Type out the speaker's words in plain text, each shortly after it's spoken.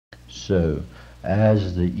so,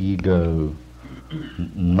 as the ego,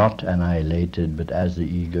 not annihilated, but as the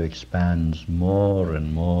ego expands more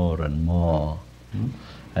and more and more,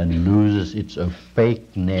 and loses its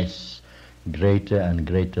opaqueness, greater and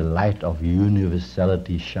greater light of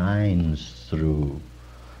universality shines through,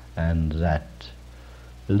 and that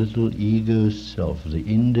little ego self, the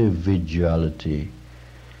individuality,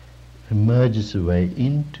 emerges away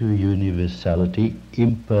into universality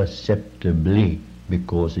imperceptibly,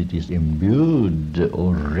 because it is imbued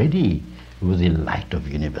already with the light of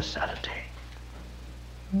universality.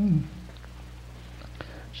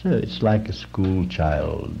 So it's like a school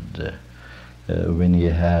child when he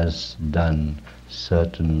has done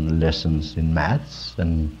certain lessons in maths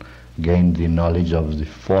and gained the knowledge of the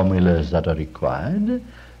formulas that are required,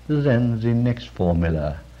 then the next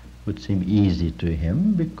formula would seem easy to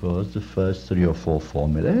him, because the first 3 or 4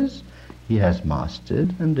 formulas he has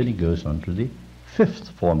mastered, and then he goes on to the 5th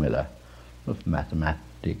formula of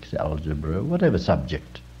mathematics, algebra, whatever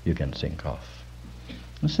subject you can think of.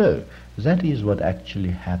 So that is what actually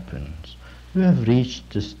happens. You have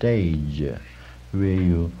reached a stage where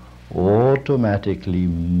you automatically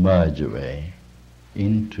merge away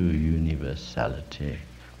into universality,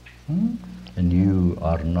 and you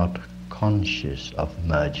are not conscious of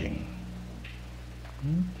merging.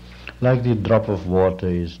 Like the drop of water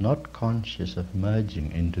is not conscious of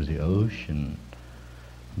merging into the ocean,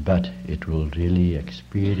 but it will really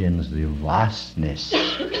experience the vastness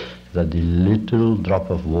that the little drop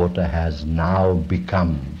of water has now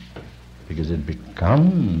become, because it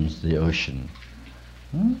becomes the ocean.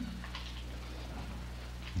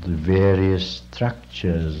 The various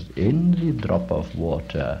structures in the drop of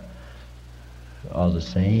water are the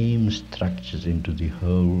same structures into the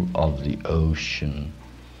whole of the ocean.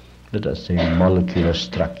 Let us say molecular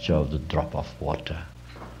structure of the drop of water.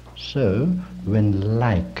 So when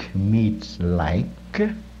like meets like,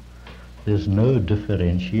 there's no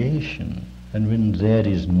differentiation. And when there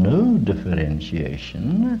is no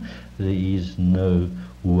differentiation, there is no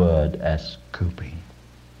word as coping.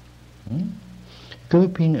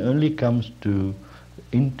 Coping only comes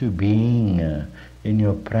into being in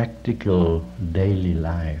your practical daily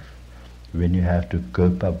life, when you have to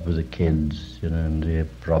cope up with the kids, and their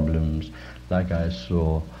problems. Like I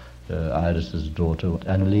saw Iris's daughter,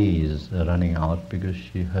 Annalise, running out because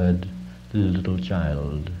she heard the little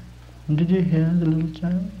child. Did you hear the little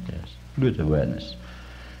child? Yes. Good awareness.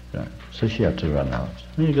 Right. So she had to run out.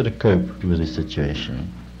 And you've got to cope with the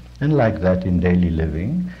situation. And like that in daily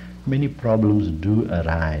living, many problems do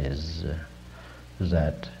arise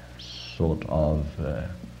that sort of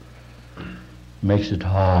makes it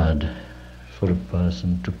hard for a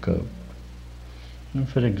person to cope. And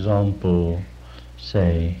for example,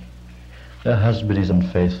 say a husband is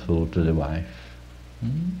unfaithful to the wife.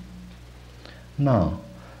 Now,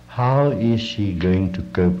 how is she going to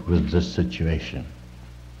cope with this situation?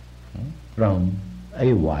 From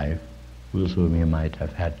a wife with whom he might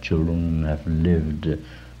have had children and have lived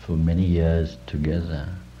for many years together.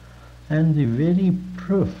 And the very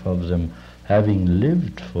proof of them having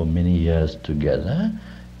lived for many years together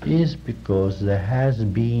is because there has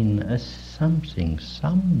been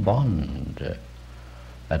some bond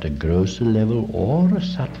at a grosser level or a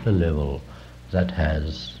subtler level that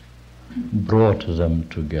has brought them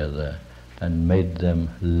together and made them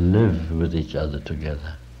live with each other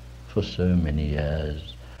together for so many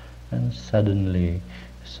years. And suddenly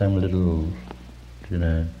some little,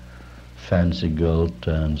 fancy girl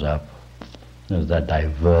turns up that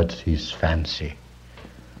diverts his fancy.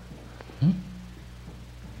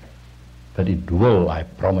 But it will, I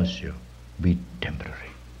promise you, be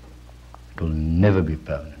temporary. It will never be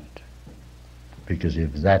permanent. Because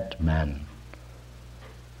if that man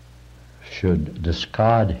should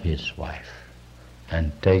discard his wife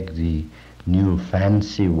and take the new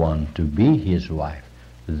fancy one to be his wife,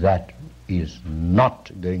 that is not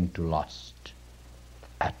going to last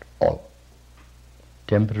at all.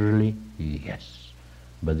 Temporarily, yes,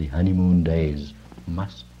 but the honeymoon days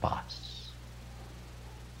must pass.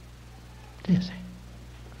 Do you see?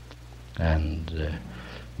 And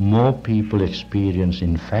more people experience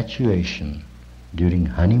infatuation during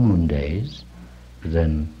honeymoon days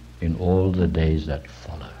than in all the days that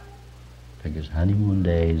follow. Because honeymoon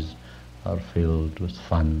days are filled with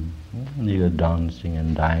fun. You're dancing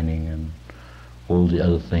and dining and all the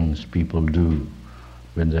other things people do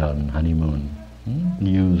when they're on honeymoon.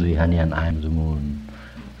 You the honey and I'm the moon.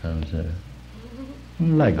 And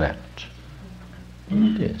like that.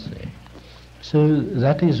 Yes. So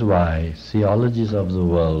that is why theologies of the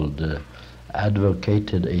world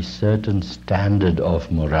advocated a certain standard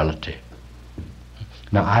of morality.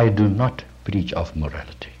 Now, I do not preach of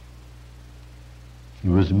morality.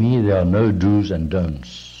 With me there are no do's and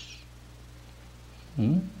don'ts.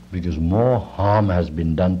 Because more harm has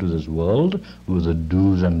been done to this world with the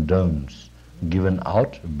do's and don'ts given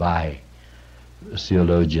out by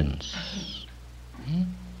theologians.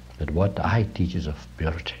 But what I teach is of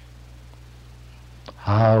purity.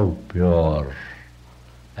 How pure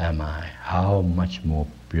am I? How much more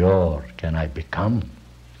pure can I become,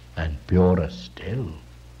 and purer still,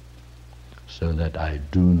 so that I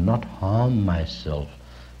do not harm myself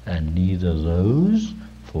and neither those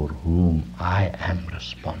for whom I am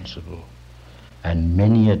responsible. And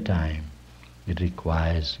many a time it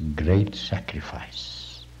requires great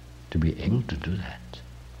sacrifice to be able to do that.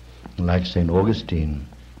 Like St. Augustine,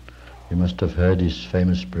 you must have heard his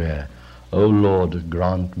famous prayer, "O Lord,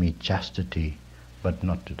 grant me chastity, but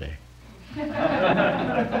not today."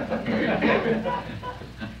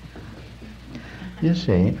 You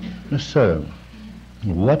see, so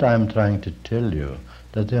what I'm trying to tell you,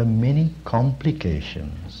 that there are many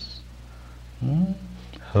complications,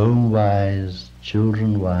 home-wise,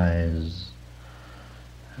 children-wise,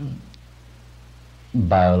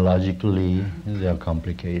 biologically there are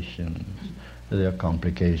complications,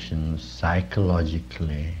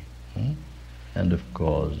 psychologically, and of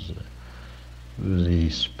course the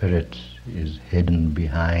spirit is hidden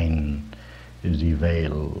behind the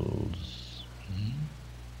veils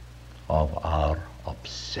of our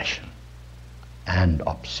obsession. And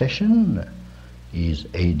obsession is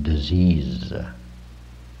a disease. The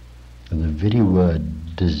very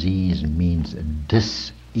word disease means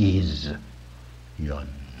dis-ease. You're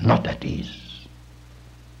not at ease.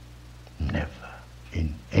 Never.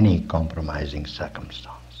 In any compromising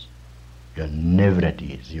circumstance. You're never at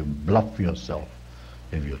ease. You bluff yourself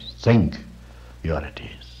if you think you're at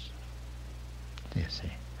ease. You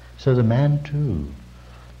see. So the man too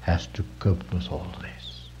has to cope with all this.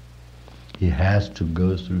 He has to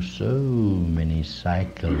go through so many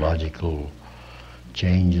psychological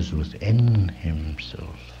changes within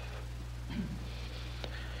himself.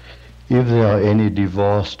 If there are any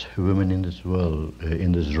divorced women in this world,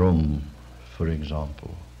 in this room, for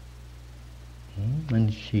example,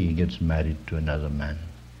 and she gets married to another man,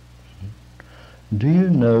 do you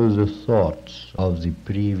know the thoughts of the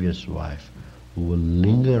previous wife will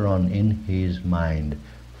linger on in his mind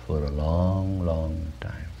for a long, long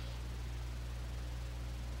time?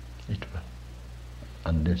 It will,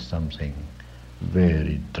 unless something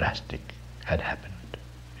very drastic had happened.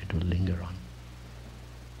 It will linger on.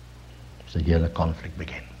 So here the conflict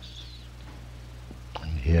begins.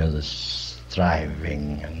 And here the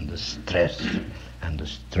striving and the stress and the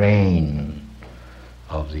strain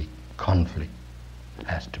of the conflict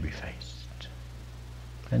has to be faced.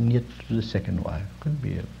 And yet the second wife could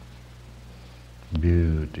be a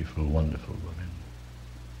beautiful, wonderful woman.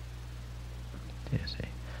 You see.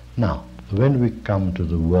 Now, when we come to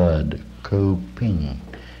the word coping,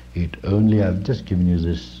 I've just given you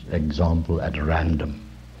this example at random.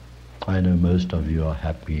 I know most of you are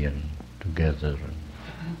happy and together.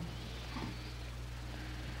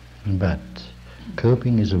 But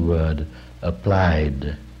coping is a word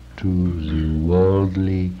applied to the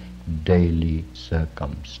worldly, daily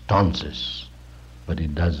circumstances. But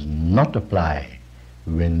it does not apply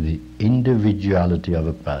when the individuality of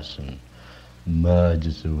a person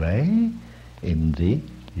merges away in the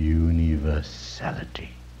universality.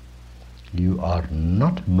 You are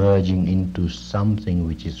not merging into something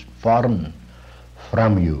which is foreign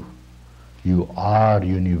from you. You are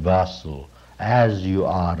universal as you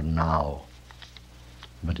are now.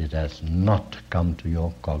 But it has not come to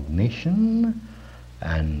your cognition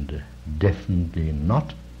and definitely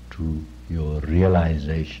not to your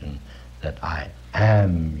realization that I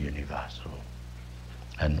am universal.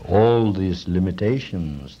 And all these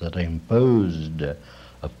limitations that are imposed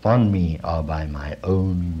upon me are by my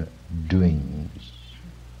own doings.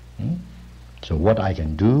 So what I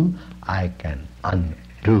can do, I can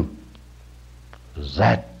undo.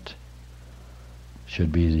 That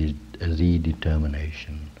should be the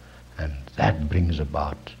determination, and that brings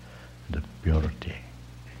about the purity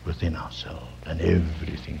within ourselves, and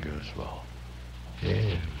everything goes well.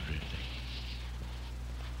 Everything.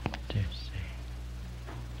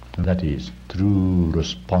 That is true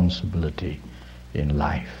responsibility in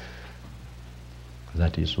life.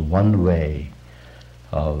 That is one way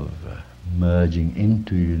of merging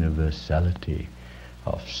into universality,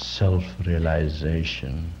 of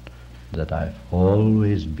self-realization that I've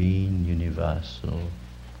always been universal,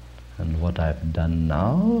 and what I've done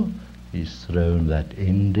now is thrown that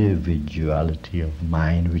individuality of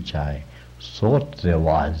mine which I thought there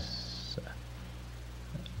was,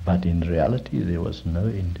 But in reality there was no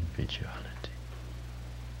individuality.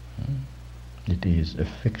 It is a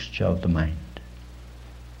fixture of the mind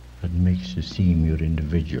that makes you seem you're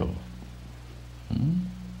individual.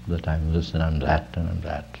 That I'm this and I'm that and I'm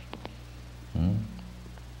that.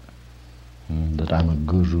 That I'm a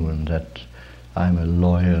guru and that I'm a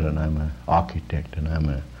lawyer and I'm an architect and I'm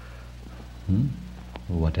a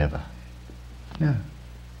whatever. Yeah.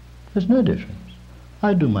 There's no difference.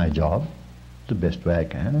 I do my job the best way I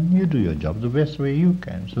can and you do your job the best way you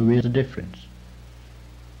can. So where's the difference?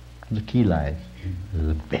 The key lies in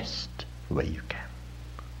the best way you can,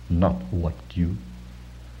 not what you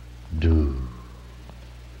do.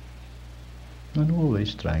 And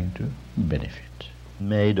always trying to benefit.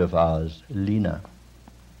 Maid of ours, Lena,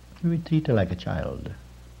 we treat her like a child,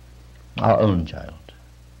 our own child.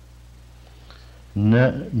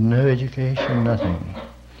 No education, nothing,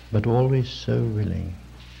 but always so willing.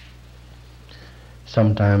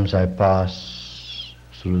 Sometimes I pass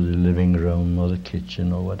through the living room or the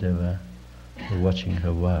kitchen or whatever, watching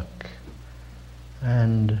her work.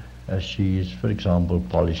 And as she is, for example,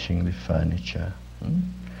 polishing the furniture,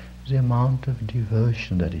 the amount of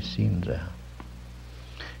devotion that is seen there.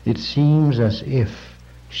 It seems as if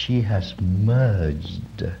she has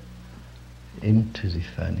merged into the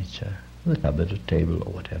furniture, the cupboard or table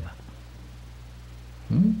or whatever.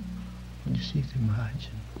 You see the mergence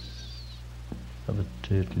of a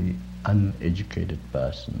totally uneducated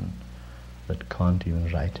person that can't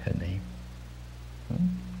even write her name.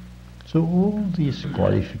 So all these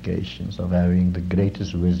qualifications of having the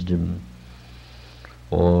greatest wisdom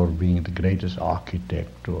or being the greatest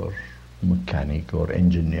architect or mechanic or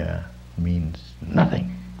engineer means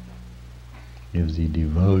nothing if the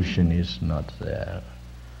devotion is not there.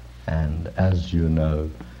 And as you know,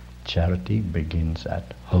 charity begins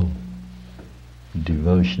at home.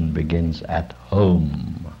 Devotion begins at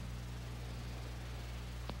home.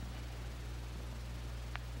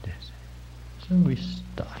 Yes. So we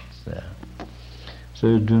start there.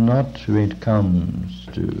 So do not, when it comes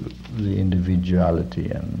to the individuality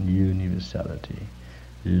and universality,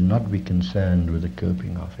 do not be concerned with the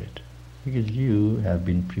coping of it, because you have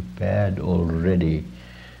been prepared already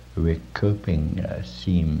where coping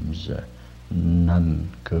seems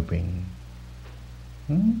non-coping.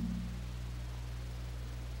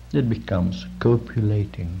 It becomes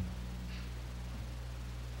copulating,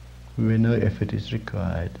 where no effort is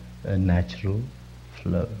required, a natural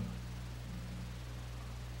flow.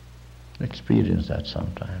 Experience that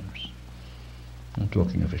sometimes. I'm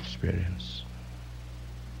talking of experience.